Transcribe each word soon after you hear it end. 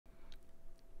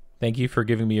Thank you for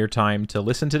giving me your time to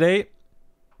listen today.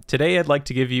 Today, I'd like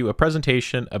to give you a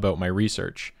presentation about my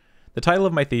research. The title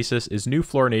of my thesis is New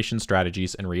Fluorination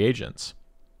Strategies and Reagents.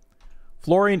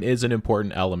 Fluorine is an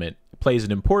important element. It plays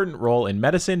an important role in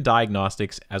medicine,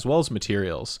 diagnostics, as well as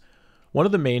materials. One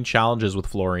of the main challenges with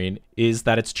fluorine is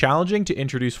that it's challenging to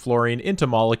introduce fluorine into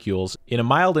molecules in a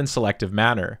mild and selective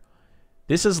manner.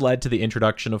 This has led to the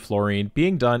introduction of fluorine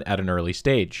being done at an early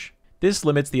stage. This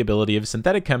limits the ability of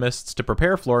synthetic chemists to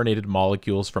prepare fluorinated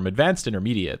molecules from advanced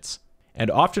intermediates, and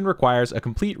often requires a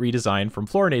complete redesign from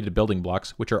fluorinated building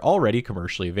blocks which are already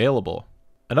commercially available.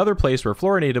 Another place where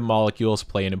fluorinated molecules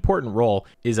play an important role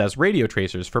is as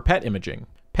radiotracers for PET imaging.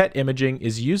 PET imaging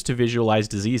is used to visualize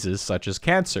diseases such as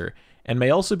cancer, and may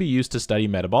also be used to study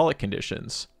metabolic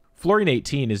conditions.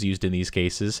 Fluorine-18 is used in these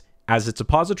cases, as it's a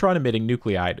positron-emitting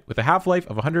nuclide with a half-life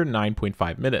of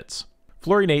 109.5 minutes.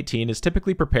 Fluorine-18 is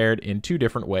typically prepared in two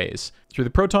different ways, through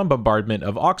the proton bombardment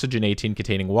of oxygen-18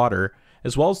 containing water,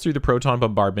 as well as through the proton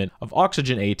bombardment of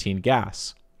oxygen-18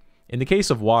 gas. In the case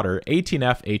of water,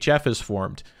 18F-HF is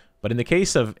formed, but in the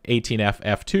case of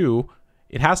 18F-F2,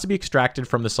 it has to be extracted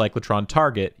from the cyclotron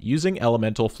target using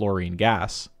elemental fluorine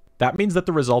gas. That means that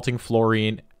the resulting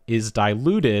fluorine is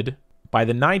diluted by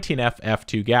the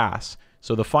 19F-F2 gas,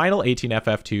 so the final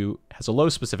 18F-F2 has a low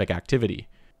specific activity.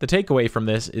 The takeaway from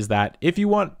this is that if you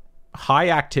want high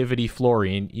activity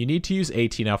fluorine, you need to use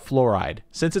 18F fluoride,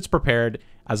 since it's prepared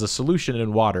as a solution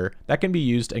in water that can be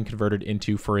used and converted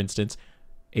into, for instance,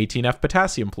 18F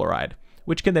potassium fluoride,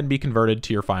 which can then be converted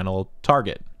to your final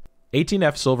target.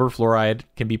 18F silver fluoride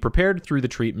can be prepared through the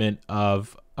treatment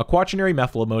of a quaternary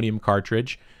methylammonium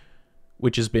cartridge,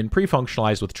 which has been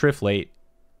pre-functionalized with triflate,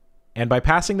 and by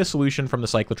passing the solution from the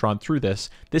cyclotron through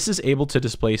this is able to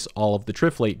displace all of the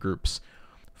triflate groups.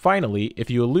 Finally,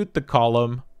 if you elute the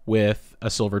column with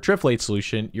a silver triflate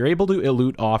solution, you're able to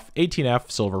elute off 18F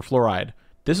silver fluoride.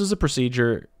 This is a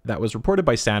procedure that was reported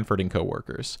by Sanford and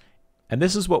co-workers, and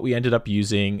this is what we ended up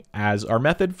using as our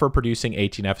method for producing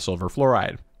 18F silver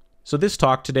fluoride. So this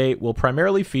talk today will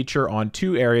primarily feature on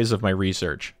two areas of my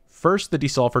research. First, the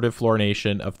desulfurative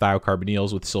fluorination of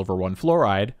thiocarbonyls with silver 1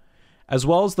 fluoride, as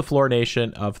well as the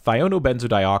fluorination of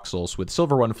thionobenzodioxyls with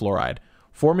silver 1 fluoride,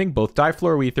 forming both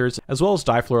difluoroethers as well as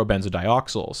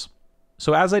difluorobenzodioxyls.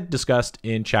 So as I discussed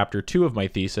in chapter 2 of my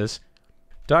thesis,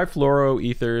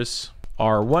 difluoroethers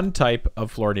are one type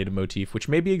of fluorinated motif which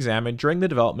may be examined during the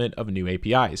development of new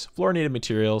APIs, fluorinated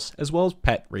materials, as well as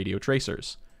PET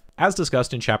radiotracers. As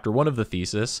discussed in chapter 1 of the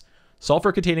thesis,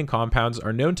 sulfur-containing compounds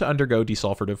are known to undergo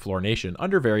desulfurative fluorination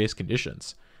under various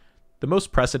conditions. The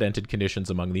most precedented conditions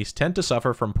among these tend to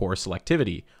suffer from poor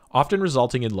selectivity, often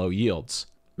resulting in low yields,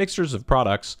 mixtures of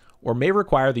products, or may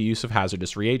require the use of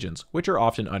hazardous reagents, which are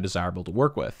often undesirable to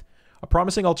work with. A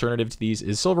promising alternative to these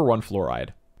is silver 1 fluoride.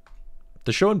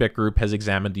 The Schoenbeck group has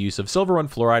examined the use of silver 1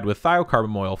 fluoride with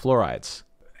thiocarbomoyl fluorides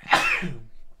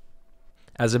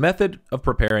as a method of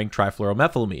preparing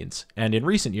trifluoromethylamines, and in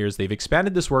recent years they've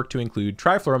expanded this work to include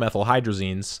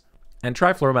trifluoromethylhydrazines and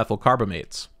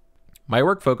trifluoromethylcarbamates. My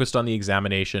work focused on the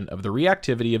examination of the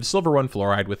reactivity of silver 1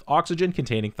 fluoride with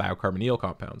oxygen-containing thiocarbonyl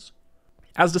compounds,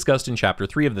 as discussed in chapter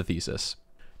 3 of the thesis.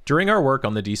 During our work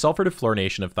on the desulfurative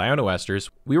fluorination of thionoesters,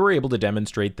 we were able to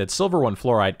demonstrate that silver 1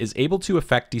 fluoride is able to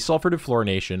affect desulfurative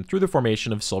fluorination through the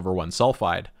formation of silver 1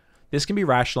 sulfide. This can be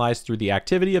rationalized through the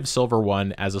activity of silver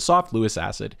 1 as a soft Lewis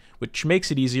acid, which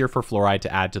makes it easier for fluoride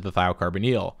to add to the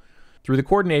thiocarbonyl. Through the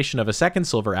coordination of a second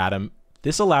silver atom,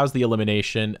 this allows the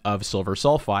elimination of silver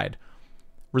sulfide,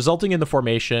 resulting in the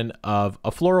formation of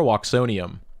a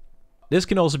fluorooxonium. This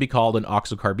can also be called an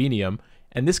oxocarbenium,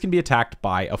 and this can be attacked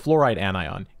by a fluoride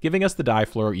anion, giving us the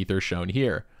difluoroether shown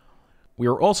here. We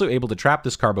were also able to trap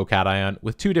this carbocation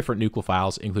with two different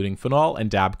nucleophiles, including phenol and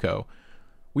DABCO.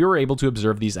 We were able to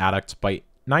observe these adducts by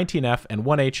 19F and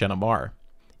 1H NMR.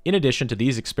 In addition to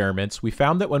these experiments, we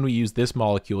found that when we used this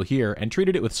molecule here and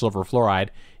treated it with silver fluoride,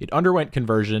 it underwent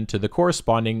conversion to the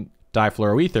corresponding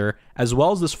difluoroether, as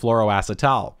well as this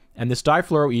fluoroacetal, and this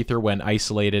difluoroether, when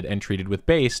isolated and treated with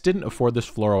base, didn't afford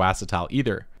this fluoroacetal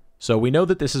either. So we know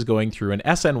that this is going through an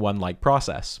SN1-like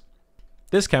process.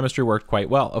 This chemistry worked quite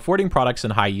well, affording products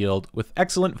in high yield with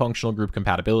excellent functional group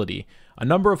compatibility. A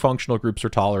number of functional groups are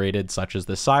tolerated, such as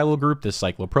this silyl group, this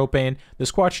cyclopropane, this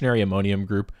quaternary ammonium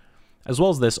group, as well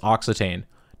as this oxetane.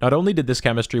 Not only did this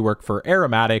chemistry work for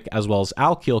aromatic as well as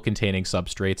alkyl-containing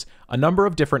substrates, a number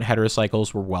of different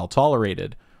heterocycles were well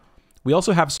tolerated. We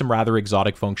also have some rather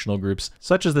exotic functional groups,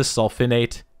 such as this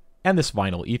sulfinate and this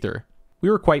vinyl ether. We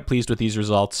were quite pleased with these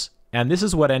results, and this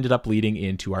is what ended up leading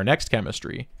into our next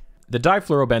chemistry. The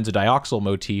difluorobenzodioxyl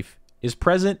motif is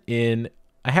present in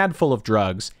a handful of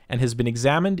drugs and has been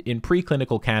examined in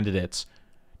preclinical candidates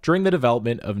during the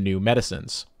development of new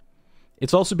medicines.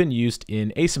 It's also been used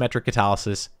in asymmetric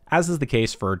catalysis, as is the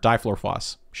case for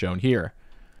difluorophos, shown here.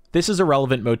 This is a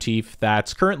relevant motif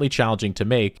that's currently challenging to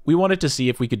make. We wanted to see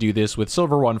if we could do this with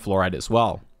silver 1 fluoride as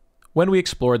well. When we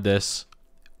explored this,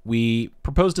 we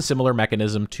proposed a similar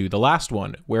mechanism to the last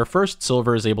one, where first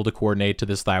silver is able to coordinate to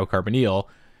this thiocarbonyl,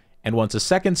 and once a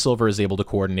second silver is able to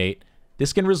coordinate,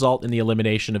 this can result in the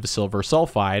elimination of a silver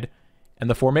sulfide and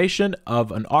the formation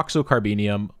of an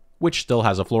oxocarbenium, which still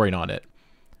has a fluorine on it.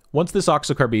 Once this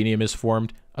oxocarbenium is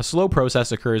formed, a slow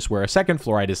process occurs where a second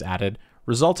fluoride is added,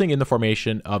 resulting in the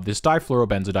formation of this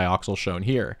difluorobenzodioxyl shown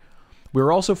here. We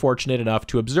were also fortunate enough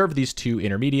to observe these two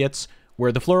intermediates,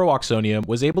 where the fluorooxonium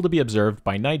was able to be observed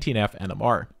by 19F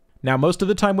NMR. Now, most of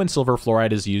the time when silver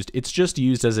fluoride is used, it's just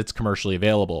used as it's commercially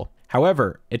available.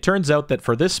 However, it turns out that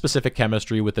for this specific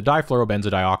chemistry with the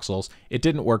difluorobenzodioxyls, it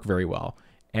didn't work very well,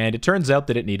 and it turns out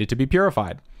that it needed to be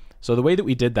purified. So the way that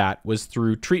we did that was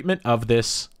through treatment of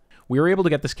this. We were able to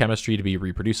get this chemistry to be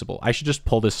reproducible. I should just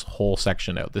pull this whole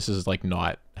section out. This is like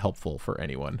not helpful for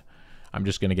anyone. I'm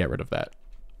just going to get rid of that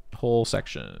whole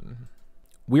section.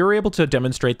 We were able to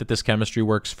demonstrate that this chemistry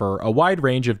works for a wide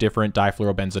range of different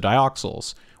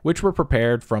difluorobenzodioxyls, which were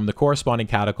prepared from the corresponding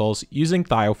catechol using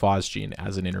thiophosgene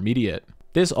as an intermediate.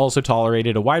 This also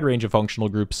tolerated a wide range of functional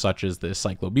groups such as the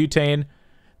cyclobutane,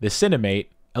 the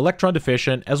cinnamate, electron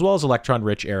deficient, as well as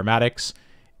electron-rich aromatics,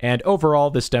 and overall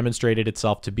this demonstrated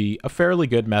itself to be a fairly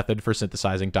good method for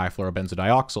synthesizing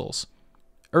difluorobenzodioxyls.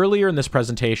 Earlier in this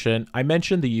presentation, I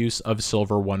mentioned the use of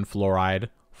silver 1 fluoride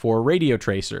for radio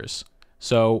tracers.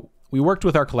 So we worked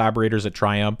with our collaborators at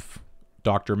Triumph.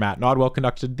 Dr. Matt Nodwell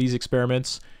conducted these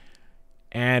experiments,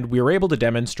 and we were able to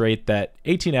demonstrate that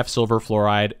 18F silver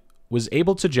fluoride was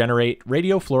able to generate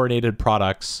radiofluorinated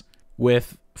products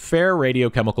with fair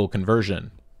radiochemical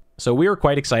conversion. So we were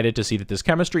quite excited to see that this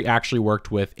chemistry actually worked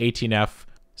with 18F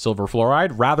silver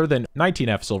fluoride rather than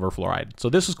 19F silver fluoride. So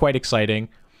this was quite exciting,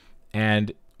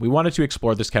 and we wanted to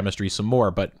explore this chemistry some more,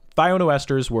 but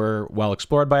thionoesters were well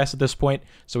explored by us at this point,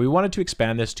 so we wanted to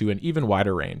expand this to an even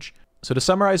wider range. So to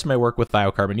summarize my work with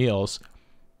thiocarbonyls,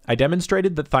 I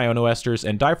demonstrated that thionoesters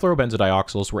and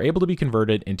difluorobenzodioxyls were able to be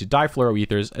converted into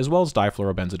difluoroethers as well as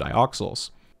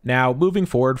difluorobenzodioxyls. Now, moving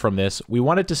forward from this, we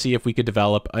wanted to see if we could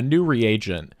develop a new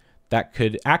reagent that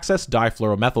could access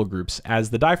difluoromethyl groups, as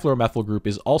the difluoromethyl group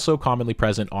is also commonly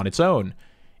present on its own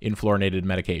in fluorinated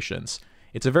medications.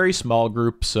 It's a very small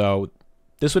group, so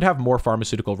this would have more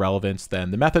pharmaceutical relevance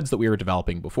than the methods that we were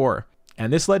developing before.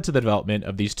 And this led to the development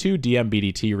of these two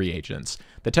DMBDT reagents,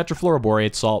 the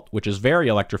tetrafluoroborate salt, which is very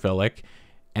electrophilic,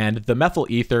 and the methyl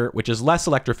ether, which is less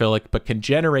electrophilic but can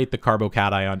generate the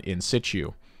carbocation in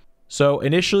situ. So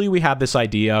initially we had this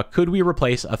idea, could we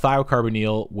replace a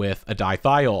thiocarbonyl with a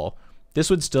dithiol? This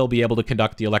would still be able to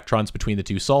conduct the electrons between the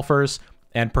two sulfurs,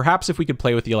 and perhaps if we could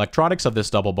play with the electronics of this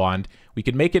double bond, we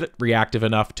could make it reactive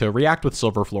enough to react with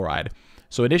silver fluoride.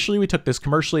 So initially we took this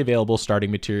commercially available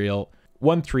starting material,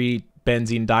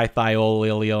 1,3-benzene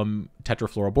dithiolyllium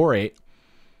tetrafluoroborate,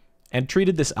 and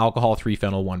treated this alcohol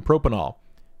 3-phenyl-1-propanol.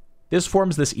 This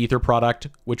forms this ether product,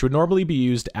 which would normally be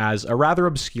used as a rather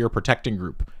obscure protecting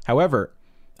group. However,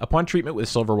 upon treatment with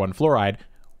silver 1 fluoride,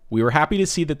 we were happy to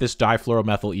see that this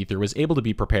difluoromethyl ether was able to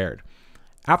be prepared.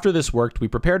 After this worked, we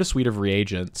prepared a suite of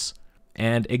reagents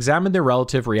and examined their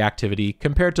relative reactivity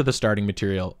compared to the starting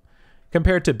material,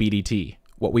 compared to BDT.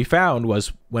 What we found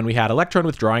was when we had electron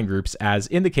withdrawing groups, as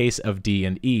in the case of D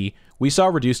and E, we saw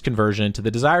reduced conversion to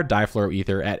the desired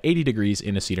difluoroether at 80 degrees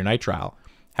in acetonitrile.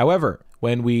 However,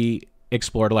 when we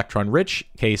explored electron-rich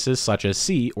cases such as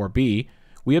C or B,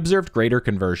 we observed greater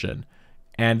conversion,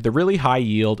 and the really high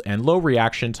yield and low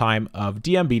reaction time of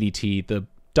DMBDT, the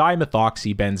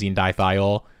dimethoxybenzene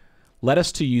dithiol, led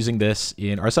us to using this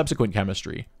in our subsequent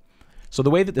chemistry. So the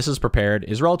way that this is prepared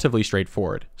is relatively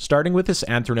straightforward. Starting with this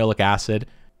anthranilic acid,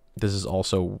 this is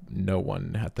also, no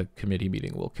one at the committee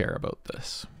meeting will care about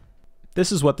this.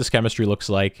 This is what this chemistry looks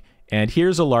like, and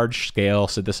here's a large-scale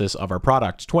synthesis of our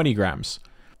product, 20 grams.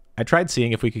 I tried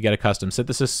seeing if we could get a custom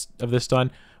synthesis of this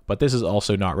done, but this is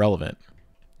also not relevant.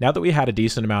 Now that we had a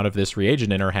decent amount of this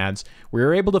reagent in our hands, we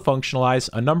were able to functionalize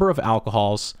a number of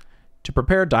alcohols to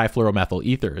prepare difluoromethyl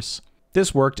ethers.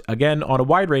 This worked, again, on a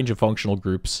wide range of functional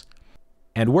groups,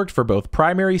 and worked for both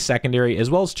primary, secondary, as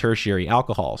well as tertiary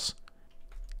alcohols.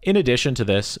 In addition to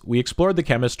this, we explored the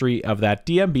chemistry of that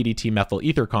DMBDT methyl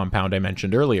ether compound I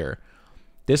mentioned earlier.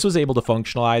 This was able to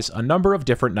functionalize a number of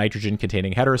different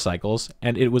nitrogen-containing heterocycles,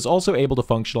 and it was also able to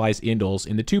functionalize indoles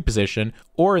in the 2 position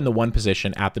or in the 1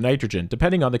 position at the nitrogen,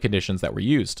 depending on the conditions that were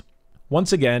used.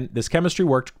 Once again, this chemistry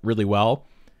worked really well,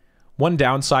 One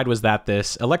downside was that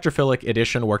this electrophilic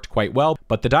addition worked quite well,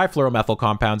 but the difluoromethyl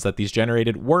compounds that these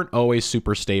generated weren't always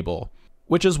super stable,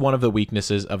 which is one of the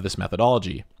weaknesses of this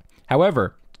methodology.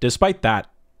 However, despite that,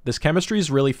 this chemistry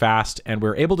is really fast, and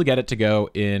we're able to get it to go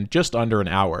in just under an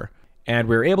hour, and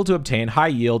we're able to obtain high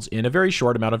yields in a very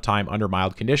short amount of time under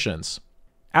mild conditions.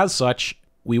 As such,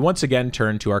 we once again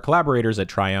turn to our collaborators at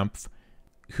Triumph,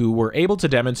 who were able to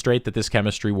demonstrate that this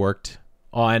chemistry worked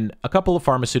on a couple of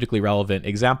pharmaceutically relevant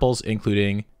examples,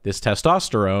 including this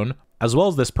testosterone, as well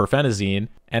as this perfenazine,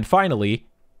 and finally,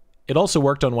 it also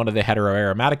worked on one of the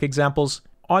heteroaromatic examples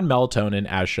on melatonin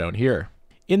as shown here.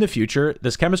 In the future,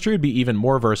 this chemistry would be even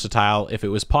more versatile if it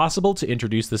was possible to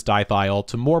introduce this dithiol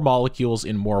to more molecules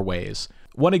in more ways.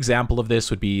 One example of this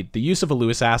would be the use of a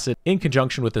Lewis acid in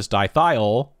conjunction with this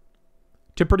dithiol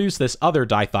to produce this other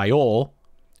dithiol,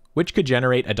 which could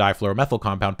generate a difluoromethyl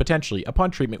compound potentially upon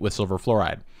treatment with silver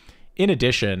fluoride. In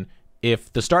addition,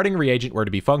 if the starting reagent were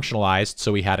to be functionalized,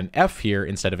 so we had an F here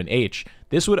instead of an H,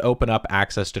 this would open up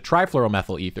access to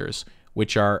trifluoromethyl ethers,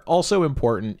 which are also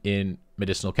important in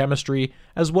medicinal chemistry,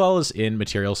 as well as in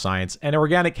material science and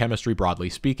organic chemistry broadly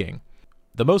speaking.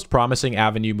 The most promising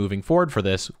avenue moving forward for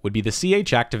this would be the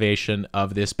CH activation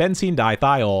of this benzene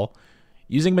dithiol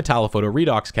using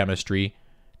metallophotoredox chemistry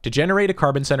to generate a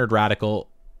carbon-centered radical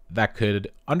that could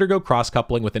undergo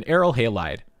cross-coupling with an aryl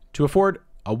halide to afford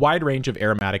a wide range of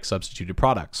aromatic substituted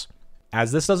products.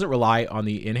 As this doesn't rely on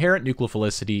the inherent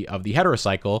nucleophilicity of the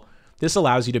heterocycle, this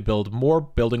allows you to build more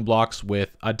building blocks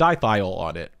with a dithiol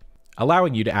on it,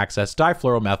 allowing you to access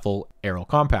difluoromethyl aryl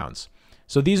compounds.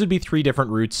 So these would be 3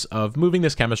 different routes of moving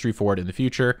this chemistry forward in the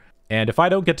future, and if I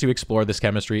don't get to explore this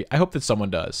chemistry, I hope that someone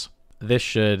does. This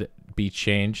should be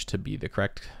changed to be the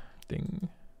correct thing.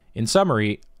 In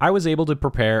summary, I was able to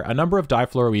prepare a number of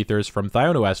difluoroethers from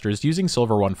thionoesters using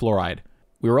silver 1 fluoride.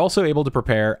 We were also able to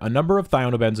prepare a number of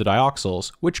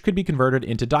thionobenzodioxyls, which could be converted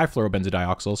into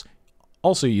difluorobenzodioxyls,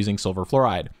 also using silver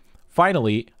fluoride.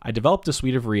 Finally, I developed a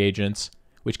suite of reagents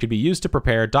which could be used to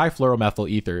prepare difluoromethyl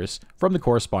ethers from the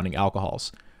corresponding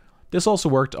alcohols. This also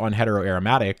worked on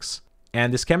heteroaromatics,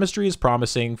 and this chemistry is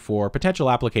promising for potential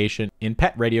application in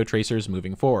PET radiotracers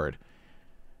moving forward.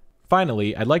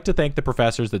 Finally, I'd like to thank the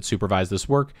professors that supervised this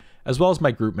work, as well as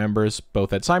my group members,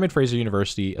 both at Simon Fraser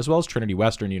University as well as Trinity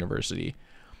Western University.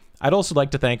 I'd also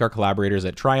like to thank our collaborators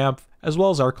at Triumph, as well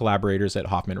as our collaborators at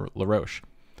Hoffman La Roche.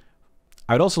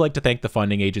 I'd also like to thank the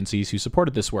funding agencies who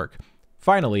supported this work.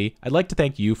 Finally, I'd like to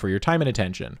thank you for your time and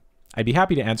attention. I'd be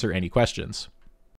happy to answer any questions.